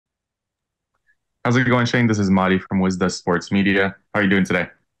How's it going, Shane? This is Madi from Wisda Sports Media. How are you doing today?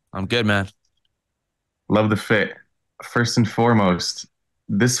 I'm good, man. Love the fit. First and foremost,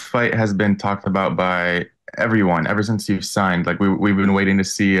 this fight has been talked about by everyone ever since you've signed. Like we've been waiting to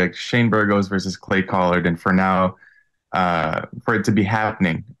see like Shane Burgos versus Clay Collard, and for now, for it to be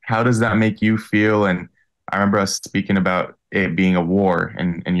happening. How does that make you feel? And I remember us speaking about it being a war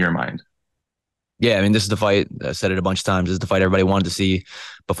in your mind. Yeah, I mean, this is the fight. I said it a bunch of times. This is the fight everybody wanted to see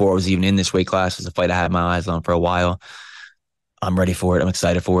before I was even in this weight class. It's a fight I had my eyes on for a while. I'm ready for it. I'm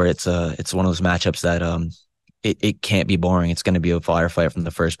excited for it. It's one of those matchups that it can't be boring. It's going to be a firefight from the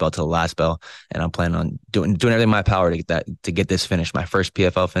first bell to the last bell, and I'm planning on doing everything in my power to get this finish. My first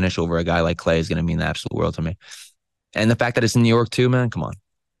PFL finish over a guy like Clay is going to mean the absolute world to me. And the fact that it's in New York too, man. Come on.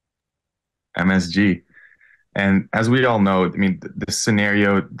 MSG. And as we all know, I mean, the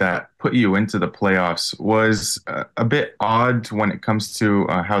scenario that put you into the playoffs was a bit odd when it comes to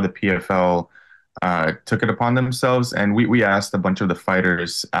how the PFL took it upon themselves. And we asked a bunch of the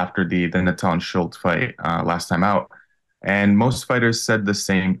fighters after the Natan Schulte fight last time out, and most fighters said the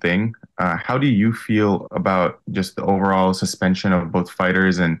same thing. How do you feel about just the overall suspension of both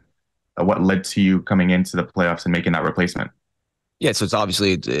fighters and what led to you coming into the playoffs and making that replacement? Yeah, so it's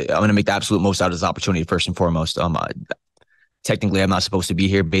obviously I'm going to make the absolute most out of this opportunity first and foremost. Technically, I'm not supposed to be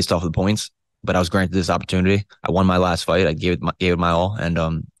here based off of the points, but I was granted this opportunity. I won my last fight. I gave it my all, and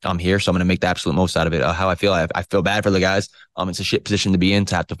I'm here, so I'm going to make the absolute most out of it. How I feel, I feel bad for the guys. It's a shit position to be in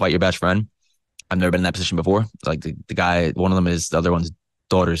to have to fight your best friend. I've never been in that position before. Like the guy, one of them is the other one's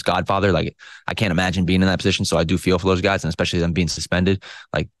daughter's godfather. Like I can't imagine being in that position. So I do feel for those guys, and especially them being suspended.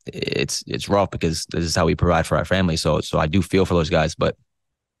 Like it's rough because this is how we provide for our family. So I do feel for those guys, but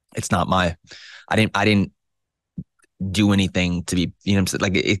it's not my. I didn't do anything to be,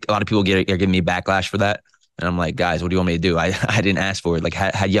 like a lot of people are giving me backlash for that. And I'm like, guys, what do you want me to do? I didn't ask for it. Like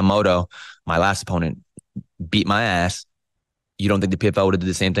had Yamamoto, my last opponent, beat my ass, you don't think the PFL would have did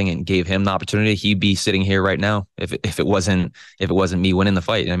the same thing and gave him the opportunity? He'd be sitting here right now if it wasn't me winning the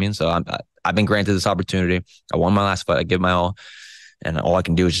fight. You know what I mean? So I've been granted this opportunity. I won my last fight. I give my all, and all I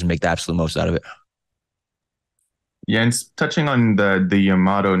can do is just make the absolute most out of it. Yeah, and touching on the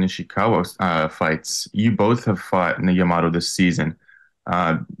Yamato Nishikawa fights, you both have fought in the Yamato this season.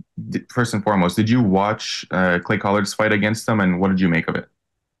 Uh, First and foremost, did you watch Clay Collard's fight against them, and what did you make of it?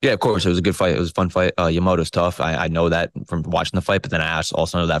 Yeah, of course. It was a good fight. It was a fun fight. Yamamoto's tough. I know that from watching the fight, but then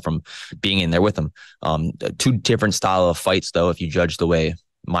also know that from being in there with him. Two different style of fights, though, if you judge the way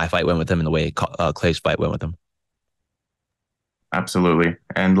my fight went with him and the way Clay's fight went with him. Absolutely.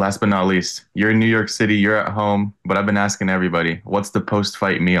 And last but not least, you're in New York City, you're at home, but I've been asking everybody, what's the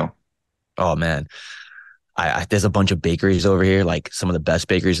post-fight meal? Oh, man. There's a bunch of bakeries over here, like some of the best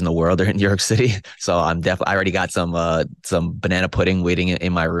bakeries in the world are in New York City. So I already got some banana pudding waiting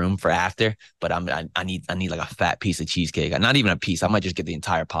in my room for after. But I need like a fat piece of cheesecake. Not even a piece. I might just get the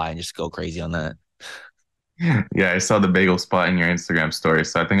entire pie and just go crazy on that. Yeah, I saw the bagel spot in your Instagram story,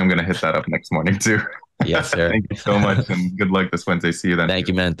 so I think I'm gonna hit that up next morning too. Yes, sir. Thank you so much, and good luck this Wednesday. See you then. Thank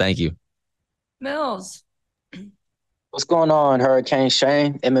you, man. Thank you. Mills. What's going on, Hurricane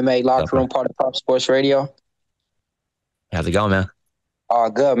Shane? MMA What's up, Locker bro? Room, part of Pop Sports Radio. How's it going, man? Oh,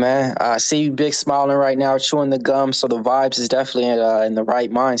 good, man. I see you big smiling right now, chewing the gum, so the vibes is definitely in the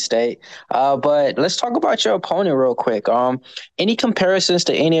right mind state. But let's talk about your opponent real quick. Any comparisons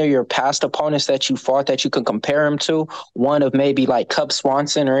to any of your past opponents that you fought that you can compare him to? One of maybe like Cub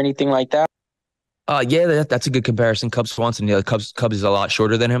Swanson or anything like that? Yeah, that's a good comparison. Cub Swanson, yeah, Cubs is a lot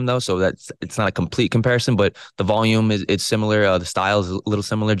shorter than him though, so it's not a complete comparison, but the volume is it's similar. The style is a little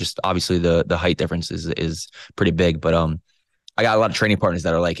similar. Just obviously the height difference is pretty big. But I got a lot of training partners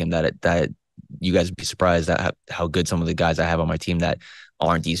that are like him. That you guys would be surprised at how good some of the guys I have on my team that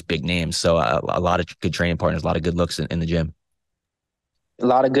aren't these big names. So a lot of good training partners, a lot of good looks in the gym. A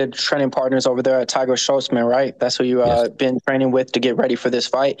lot of good training partners over there at Tiger Schultzman, right? That's who you Yes, been training with to get ready for this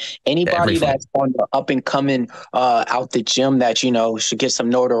fight. every Anybody fight. that's on the up and coming out the gym that should get some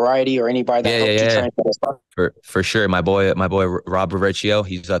notoriety, or anybody that Yeah, yeah, helped you yeah. train for this fight? For sure. My boy Rob Rivicchio,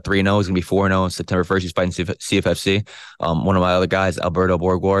 he's 3-0. He's gonna be 4-0 on September 1st. He's fighting CFFC. One of my other guys, Alberto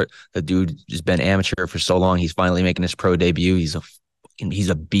Borgwart, the dude has been amateur for so long. He's finally making his pro debut. He's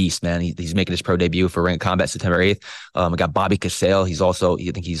a beast, man. He's making his pro debut for Ring Combat September 8th. I got Bobby Casale.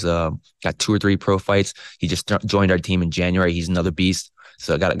 I think he's got 2 or 3 pro fights. He just joined our team in January. He's another beast.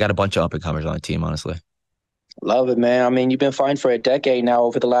 So I got a bunch of up and comers on the team, honestly. Love it, man. I mean, you've been fighting for a decade now.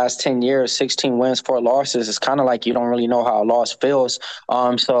 Over the last 10 years, 16 wins, 4 losses. It's kind of like you don't really know how a loss feels.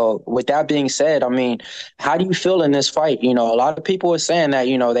 So with that being said, I mean, how do you feel in this fight? You know, a lot of people are saying that,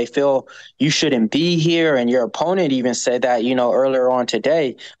 you know, they feel you shouldn't be here. And your opponent even said that, you know, earlier on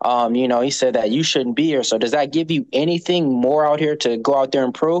today. You know, he said that you shouldn't be here. So does that give you anything more out here to go out there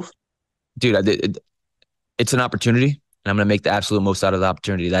and prove? Dude, it's an opportunity, and I'm going to make the absolute most out of the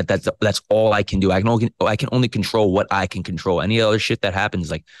opportunity. That's all I can do. I can only control what I can control. Any other shit that happens,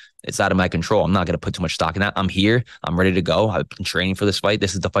 like, it's out of my control. I'm not going to put too much stock in that. I'm here. I'm ready to go. I've been training for this fight.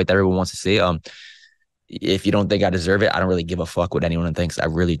 This is the fight that everyone wants to see. If you don't think I deserve it, I don't really give a fuck what anyone thinks. I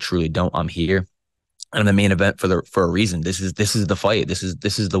really, truly don't. I'm here. I'm the main event for a reason. This is the fight. This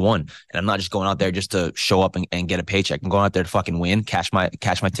is the one. And I'm not just going out there just to show up and get a paycheck. I'm going out there to fucking win, cash my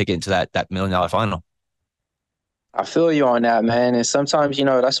ticket into that $1 million final. I feel you on that, man. And sometimes, you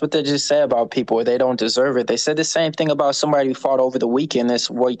know, that's what they just say about people where they don't deserve it. They said the same thing about somebody who fought over the weekend this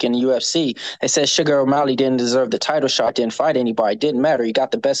week in the UFC. They said Sugar O'Malley didn't deserve the title shot, didn't fight anybody. It didn't matter. He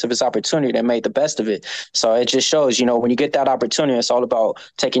got the best of his opportunity and made the best of it. So it just shows, you know, when you get that opportunity, it's all about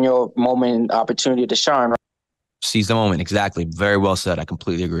taking your moment and opportunity to shine. Right? Seize the moment. Exactly. Very well said. I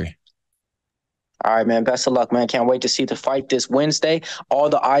completely agree. All right, man. Best of luck, man. Can't wait to see the fight this Wednesday. All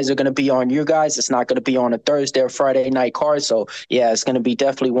the eyes are going to be on you guys. It's not going to be on a Thursday or Friday night card. So, yeah, it's going to be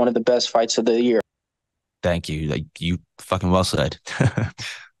definitely one of the best fights of the year. Thank you. Like, you fucking well said.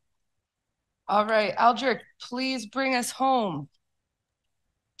 All right, Aldrich, please bring us home.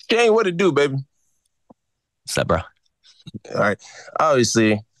 Shane, what it do, baby? What's up, bro? All right.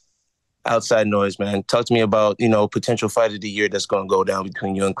 Obviously, outside noise, man. Talk to me about, you know, potential fight of the year that's going to go down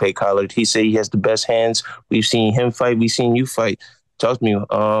between you and Clay Collard. He said he has the best hands. We've seen him fight. We've seen you fight. Talk to me. We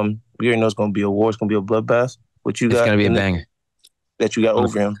already know it's going to be a war. It's going to be a bloodbath. What you got? It's going to be a banger. That you got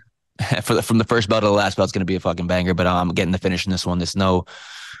over him. From the first belt to the last belt, it's going to be a fucking banger. But I'm getting the finish in this one. There's no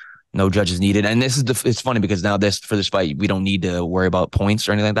judges needed. And it's funny because now for this fight, we don't need to worry about points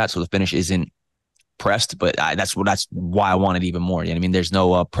or anything like that. So the finish isn't pressed, but that's why I want it even more. You know what I mean? There's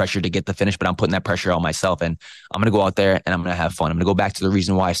no pressure to get the finish, but I'm putting that pressure on myself, and I'm going to go out there and I'm going to have fun. I'm going to go back to the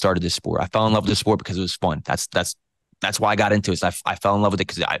reason why I started this sport. I fell in love with this sport because it was fun. That's why I got into it. So I fell in love with it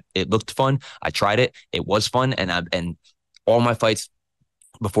because it looked fun. I tried it. It was fun. And all my fights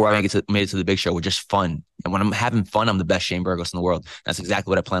before I made it to the big show were just fun. And when I'm having fun, I'm the best Shane Burgos in the world. That's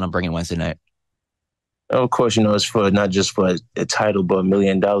exactly what I plan on bringing Wednesday night. Of course, you know, it's for not just for a title, but $1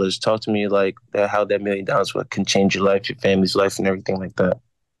 million. Talk to me like how that $1 million can change your life, your family's life, and everything like that.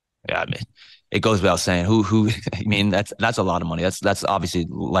 Yeah, I mean, it goes without saying. I mean, that's a lot of money. That's obviously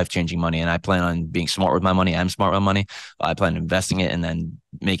life-changing money. And I plan on being smart with my money. I'm smart with my money. I plan on investing it and then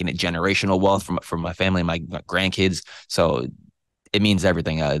making it generational wealth for my family and my grandkids. So it means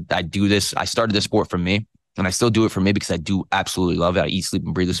everything. I do this. I started this sport for me, and I still do it for me because I do absolutely love it. I eat, sleep,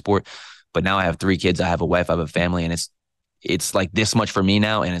 and breathe the sport. But now I have 3 kids. I have a wife. I have a family, and it's like this much for me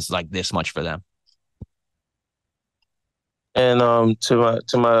now, and it's like this much for them. And to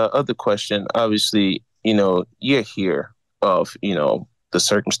my other question, obviously, you know, you're here of, you know, the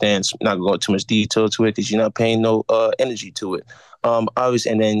circumstance. Not going too much detail to it because you're not paying no energy to it.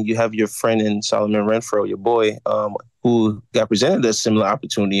 Obviously, and then you have your friend in Solomon Renfro, your boy, who got presented a similar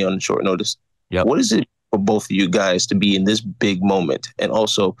opportunity on short notice. Yep. What is it for both of you guys to be in this big moment, and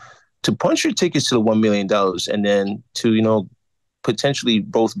also to punch your tickets to the $1 million, and then to, you know, potentially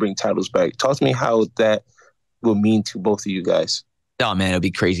both bring titles back? Talk to me how that will mean to both of you guys. Oh man, it'd be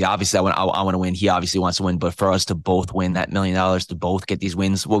crazy. Obviously, I want to win. He obviously wants to win, but for us to both win that $1 million, to both get these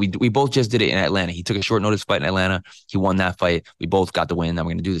wins, well, we both just did it in Atlanta. He took a short notice fight in Atlanta. He won that fight. We both got the win. Now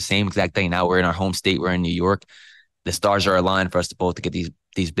we're gonna do the same exact thing. Now we're in our home state. We're in New York. The stars are aligned for us to both to get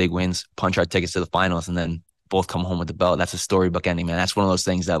these big wins, punch our tickets to the finals, and then both come home with the belt. That's a storybook ending, man. That's one of those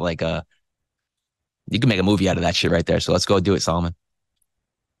things that like you can make a movie out of that shit right there. So let's go do it, Solomon.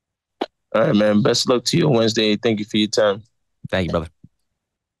 All right, man. Best of luck to you on Wednesday. Thank you for your time. Thank you, brother.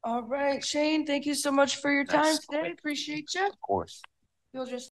 All right, Shane, thank you so much for your time today. Appreciate you. Of course. You'll just